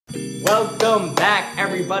Welcome back,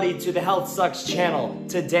 everybody, to the Health Sucks channel.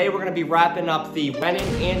 Today we're going to be wrapping up the Renin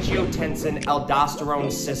Angiotensin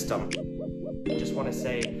Aldosterone System. I just want to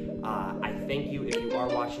say I thank you if you are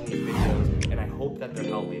watching these videos, and I hope that they're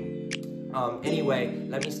helping. Anyway,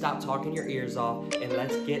 let me stop talking your ears off, and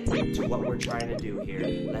let's get to what we're trying to do here.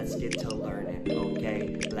 Let's get to learning,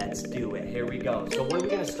 okay? Let's do it. Here we go. So what are we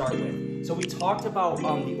going to start with? So we talked about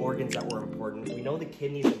the organs that were important. We know the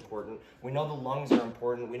kidney's important. We know the lungs are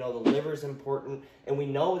important. We know the liver's important. And we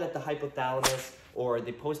know that the hypothalamus or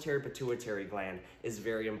the posterior pituitary gland is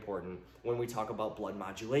very important when we talk about blood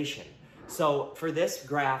modulation. So for this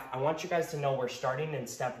graph, I want you guys to know we're starting in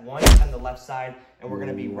step 1 on the left side, and we're going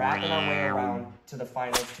to be wrapping our way around to the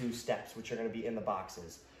final 2 steps, which are going to be in the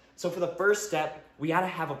boxes. So for the first step, we got to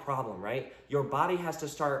have a problem, right? Your body has to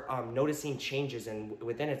start noticing changes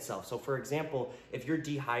within itself. So for example, if you're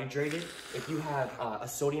dehydrated, if you have a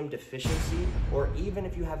sodium deficiency, or even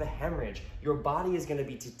if you have a hemorrhage, your body is going to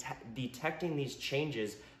be detecting these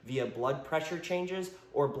changes via blood pressure changes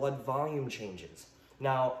or blood volume changes.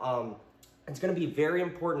 Now, it's going to be very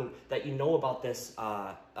important that you know about this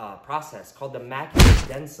process called the macula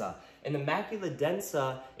densa. And the macula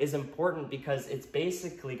densa is important because it's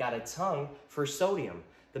basically got a tongue for sodium.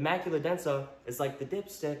 The macula densa is like the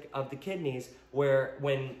dipstick of the kidneys, where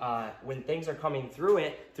when things are coming through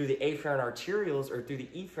it, through the afferent arterioles or through the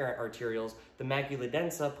efferent arterioles, the macula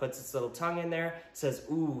densa puts its little tongue in there, says,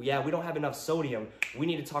 ooh, yeah, we don't have enough sodium. We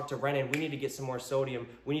need to talk to Renin. We need to get some more sodium.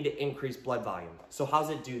 We need to increase blood volume. So how's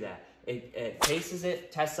it do that? It tastes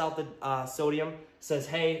it, tests out the sodium, says,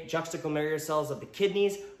 hey, juxtaglomerular cells of the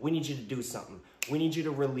kidneys, we need you to do something. We need you to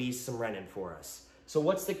release some renin for us. So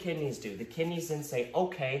what's the kidneys do? The kidneys then say,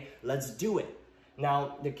 okay, let's do it.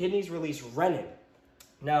 Now, the kidneys release renin.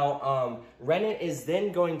 Now, renin is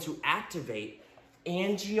then going to activate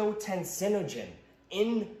angiotensinogen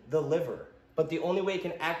in the liver. But the only way it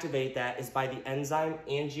can activate that is by the enzyme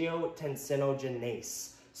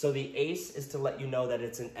angiotensinogenase. So the ACE is to let you know that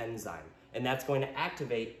it's an enzyme, and that's going to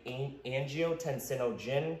activate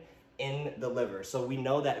angiotensinogen in the liver. So we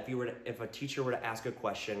know that if a teacher were to ask a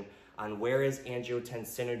question on where is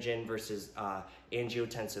angiotensinogen versus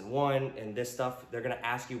angiotensin 1 and this stuff, they're going to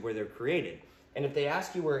ask you where they're created. And if they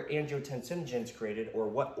ask you where angiotensinogen is created or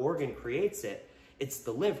what organ creates it, it's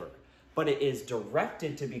the liver. But it is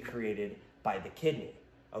directed to be created by the kidney.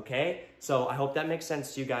 Okay, so I hope that makes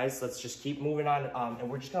sense to you guys. Let's just keep moving on, and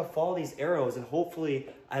we're just gonna follow these arrows, and hopefully,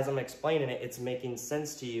 as I'm explaining it, it's making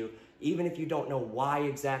sense to you, even if you don't know why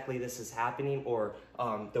exactly this is happening, or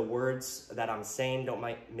the words that I'm saying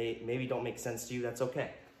maybe don't make sense to you. That's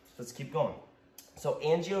okay. Let's keep going. So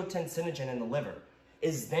angiotensinogen in the liver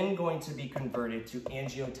is then going to be converted to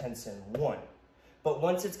angiotensin 1. But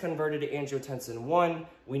once it's converted to angiotensin 1,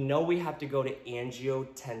 we know we have to go to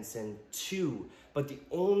angiotensin 2. But the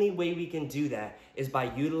only way we can do that is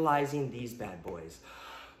by utilizing these bad boys,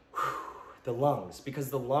 the lungs,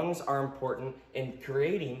 because the lungs are important in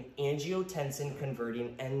creating angiotensin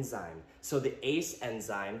converting enzyme. So the ACE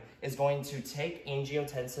enzyme is going to take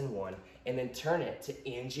angiotensin 1 and then turn it to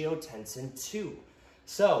angiotensin 2.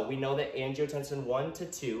 So we know that angiotensin 1 to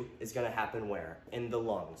 2 is going to happen where? In the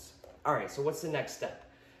lungs. All right, so what's the next step?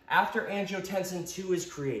 After angiotensin 2 is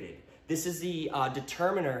created, this is the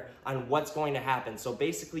determiner on what's going to happen. So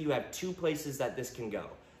basically, you have 2 places that this can go.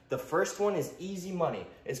 The first one is easy money.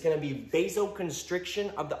 It's going to be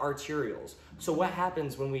vasoconstriction of the arterioles. So what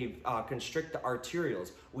happens when we constrict the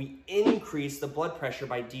arterioles? We increase the blood pressure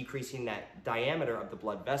by decreasing that diameter of the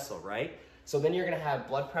blood vessel, right? So then you're going to have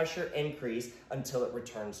blood pressure increase until it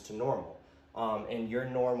returns to normal. And your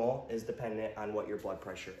normal is dependent on what your blood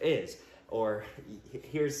pressure is. Or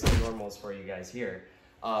here's some normals for you guys here.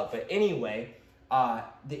 But anyway,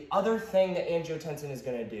 the other thing that angiotensin is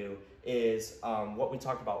going to do is what we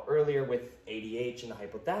talked about earlier with ADH and the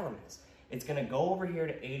hypothalamus. It's going to go over here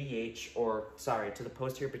to ADH, to the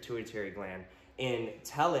posterior pituitary gland, and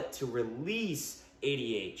tell it to release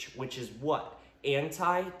ADH, which is what?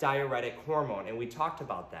 Anti-diuretic hormone. And we talked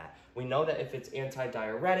about that. We know that if it's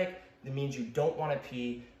anti-diuretic, that means you don't want to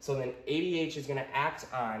pee. So then ADH is going to act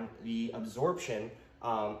on the absorption,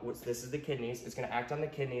 this is the kidneys. It's going to act on the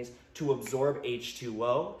kidneys to absorb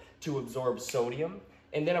H2O, to absorb sodium.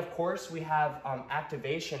 And then, of course, we have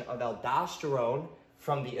activation of aldosterone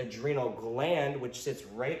from the adrenal gland, which sits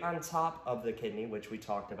right on top of the kidney, which we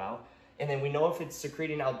talked about. And then we know if it's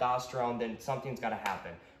secreting aldosterone, then something's got to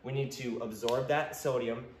happen. We need to absorb that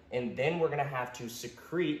sodium, and then we're going to have to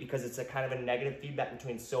secrete, because it's a kind of a negative feedback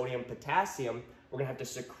between sodium and potassium, we're going to have to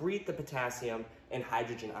secrete the potassium and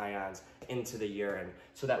hydrogen ions into the urine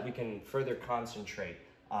so that we can further concentrate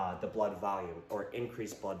the blood volume or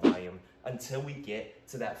increase blood volume until we get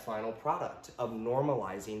to that final product of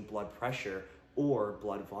normalizing blood pressure or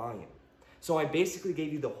blood volume. So I basically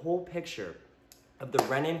gave you the whole picture of the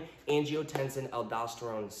Renin Angiotensin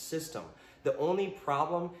Aldosterone System. The only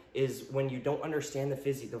problem is when you don't understand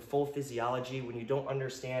the full physiology, when you don't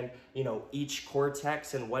understand, each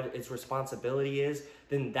cortex and what its responsibility is,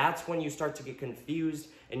 then that's when you start to get confused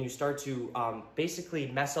and you start to basically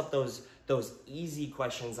mess up those easy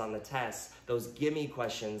questions on the test, those gimme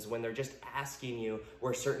questions when they're just asking you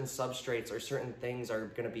where certain substrates or certain things are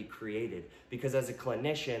going to be created. Because as a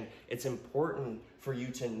clinician, it's important for you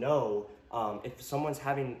to know if someone's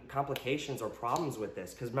having complications or problems with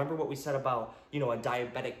this. Because remember what we said about, a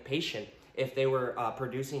diabetic patient, if they were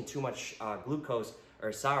producing too much glucose,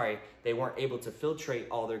 they weren't able to filtrate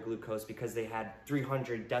all their glucose because they had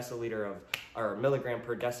 300 deciliter or milligram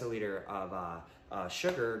per deciliter of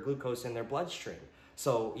sugar or glucose in their bloodstream.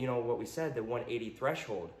 So, what we said, the 180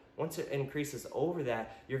 threshold, once it increases over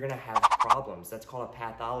that, you're gonna have problems. That's called a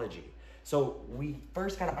pathology. So we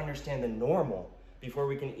first gotta understand the normal before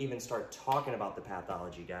we can even start talking about the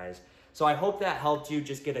pathology, guys. So I hope that helped you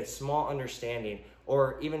just get a small understanding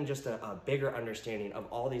or even just a bigger understanding of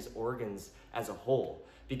all these organs as a whole.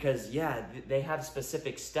 Because yeah, they have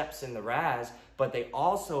specific steps in the R.A.A.S, but they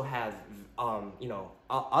also have,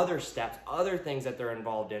 other steps, other things that they're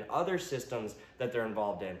involved in, other systems that they're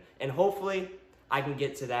involved in. And hopefully I can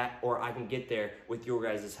get to that, or I can get there with your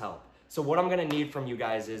guys' help. So what I'm gonna need from you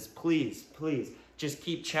guys is please, just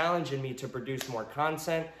keep challenging me to produce more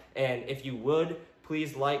content. And if you would,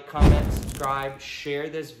 please like, comment, subscribe, share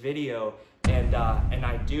this video. And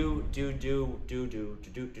I do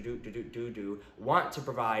want to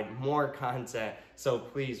provide more content. So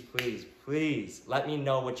please let me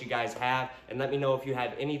know what you guys have, and let me know if you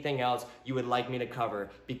have anything else you would like me to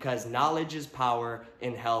cover, because knowledge is power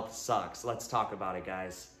and health sucks. Let's talk about it,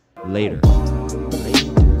 guys. Later.